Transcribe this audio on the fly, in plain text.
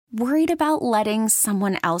Worried about letting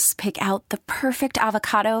someone else pick out the perfect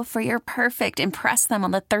avocado for your perfect impress them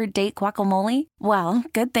on the third date guacamole? Well,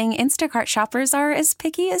 good thing Instacart shoppers are as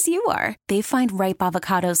picky as you are. They find ripe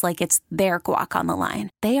avocados like it's their guac on the line.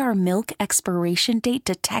 They are milk expiration date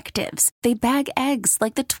detectives. They bag eggs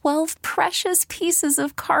like the 12 precious pieces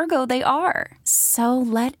of cargo they are. So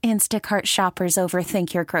let Instacart shoppers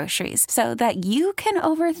overthink your groceries so that you can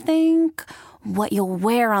overthink what you'll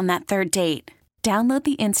wear on that third date. Download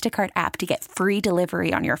the Instacart app to get free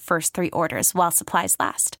delivery on your first 3 orders while supplies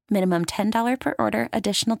last. Minimum $10 per order.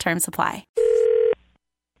 Additional terms apply.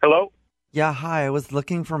 Hello? Yeah, hi. I was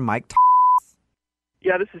looking for Mike.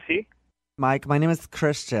 Yeah, this is he. Mike, my name is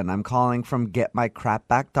Christian. I'm calling from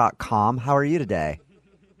getmycrapback.com. How are you today?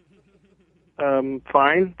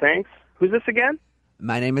 Fine, thanks. Who's this again?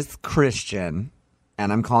 My name is Christian,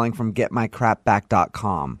 and I'm calling from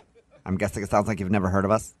getmycrapback.com. I'm guessing it sounds like you've never heard of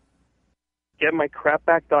us?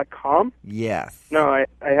 Getmycrapback.com? Yes. No, I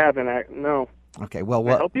haven't. No. Okay, well,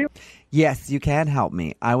 Can I help you? Yes, you can help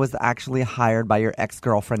me. I was actually hired by your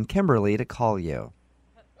ex-girlfriend, Kimberly, to call you.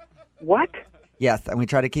 What? Yes, and we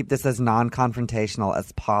try to keep this as non-confrontational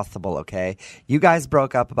as possible, okay? You guys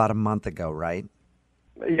broke up about a month ago, right?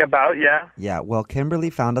 Yeah. Yeah, well,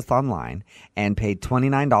 Kimberly found us online and paid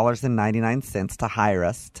 $29.99 to hire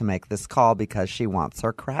us to make this call because she wants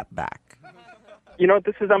her crap back. You know what?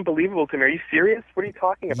 This is unbelievable to me. Are you serious? What are you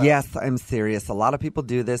talking about? Yes, I'm serious. A lot of people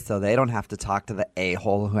do this so they don't have to talk to the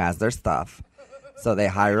a-hole who has their stuff. So they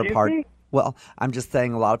hire a party. Well, I'm just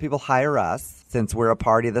saying a lot of people hire us. Since we're a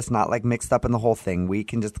party that's not like mixed up in the whole thing, we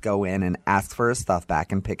can just go in and ask for her stuff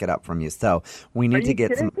back and pick it up from you. So we need to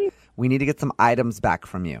get some items back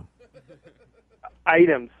from you.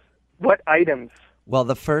 Items? What items? Well,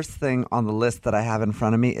 the first thing on the list that I have in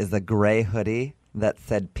front of me is a gray hoodie that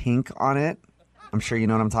said pink on it. I'm sure you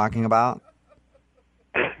know what I'm talking about.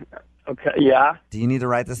 Okay, yeah. Do you need to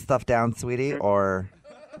write this stuff down, sweetie, or?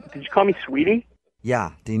 Did you call me sweetie?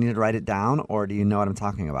 Yeah. Do you need to write it down, or do you know what I'm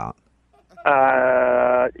talking about?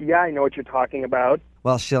 Yeah, I know what you're talking about.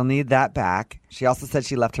 Well, she'll need that back. She also said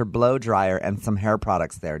she left her blow dryer and some hair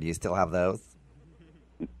products there. Do you still have those?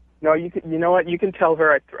 No, you know what? You can tell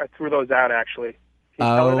her I threw those out, actually. Can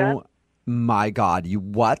you tell her that? Oh, my God. You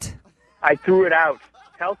what? I threw it out.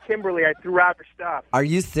 Tell Kimberly I threw out her stuff. Are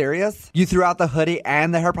you serious? You threw out the hoodie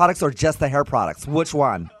and the hair products, or just the hair products? Which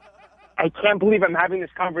one? I can't believe I'm having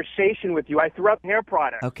this conversation with you. I threw out the hair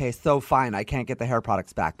product. Okay, so fine. I can't get the hair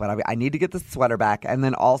products back, but I need to get the sweater back. And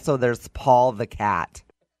then also there's Paul the cat.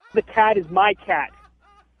 The cat is my cat.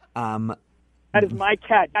 That is my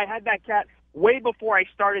cat. I had that cat way before I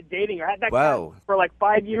started dating her. I had that cat for like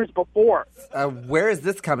 5 years before. Where is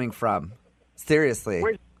this coming from? Seriously.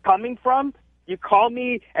 Where's it coming from? You call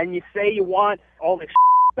me and you say you want all the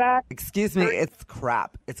back? Excuse me, it's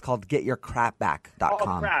crap. It's called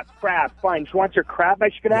getyourcrapback.com. Oh, crap. Fine. She wants her crap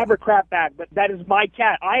back. She can have her crap back, but that is my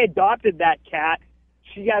cat. I adopted that cat.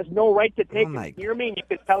 She has no right to take it. Hear me? You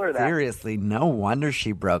can tell her that. Seriously, no wonder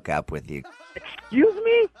she broke up with you. Excuse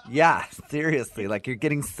me? Yeah, seriously. Like, you're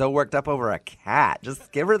getting so worked up over a cat.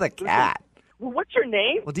 Just give her the cat. Well, what's your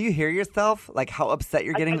name? Well, do you hear yourself? Like, how upset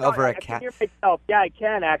you're getting over a cat? I can hear myself. Yeah, I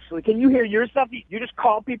can, actually. Can you hear yourself? You just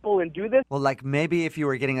call people and do this? Well, like, maybe if you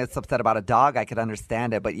were getting this upset about a dog, I could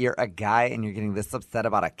understand it. But you're a guy and you're getting this upset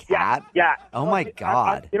about a cat? Yeah. Oh, my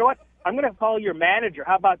God. You know what? I'm going to call your manager.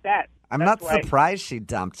 How about that? I'm not surprised she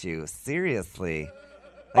dumped you. Seriously.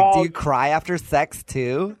 Like, do you cry after sex,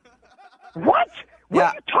 too? What? What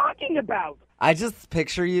are you talking about? I just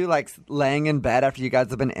picture you, like, laying in bed after you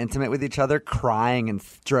guys have been intimate with each other, crying and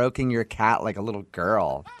stroking your cat like a little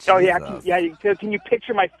girl. Jesus. Oh, yeah. Can you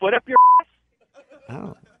picture my foot up your ass?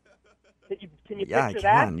 Oh. Can you yeah, picture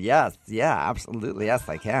I can. That? Yes. Yeah, absolutely. Yes,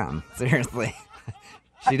 I can. Seriously.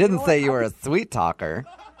 She didn't say you were a sweet talker.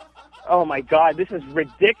 Oh, my God. This is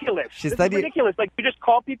ridiculous. This is ridiculous. Like, you just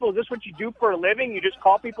call people. Is this what you do for a living? You just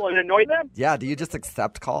call people and annoy them? Yeah. Do you just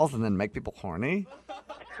accept calls and then make people horny?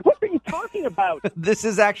 What are you talking about? This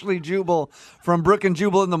is actually Jubal from Brook and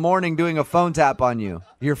Jubal in the Morning doing a phone tap on you.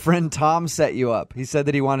 Your friend Tom set you up. He said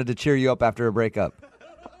that he wanted to cheer you up after a breakup.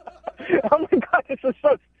 Oh, my God. This is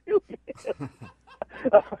so stupid.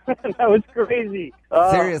 That was crazy.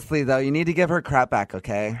 Seriously, though, you need to give her crap back,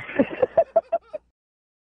 okay?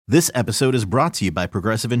 This episode is brought to you by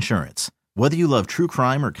Progressive Insurance. Whether you love true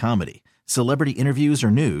crime or comedy, celebrity interviews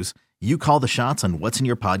or news, you call the shots on what's in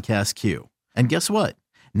your podcast queue. And guess what?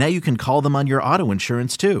 Now you can call them on your auto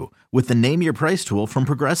insurance too with the Name Your Price tool from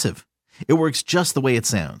Progressive. It works just the way it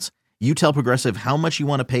sounds. You tell Progressive how much you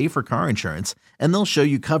want to pay for car insurance, and they'll show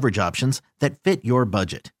you coverage options that fit your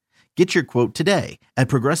budget. Get your quote today at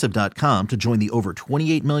Progressive.com to join the over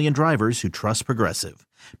 28 million drivers who trust Progressive.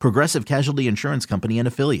 Progressive Casualty Insurance Company and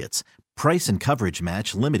Affiliates. Price and coverage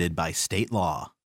match limited by state law.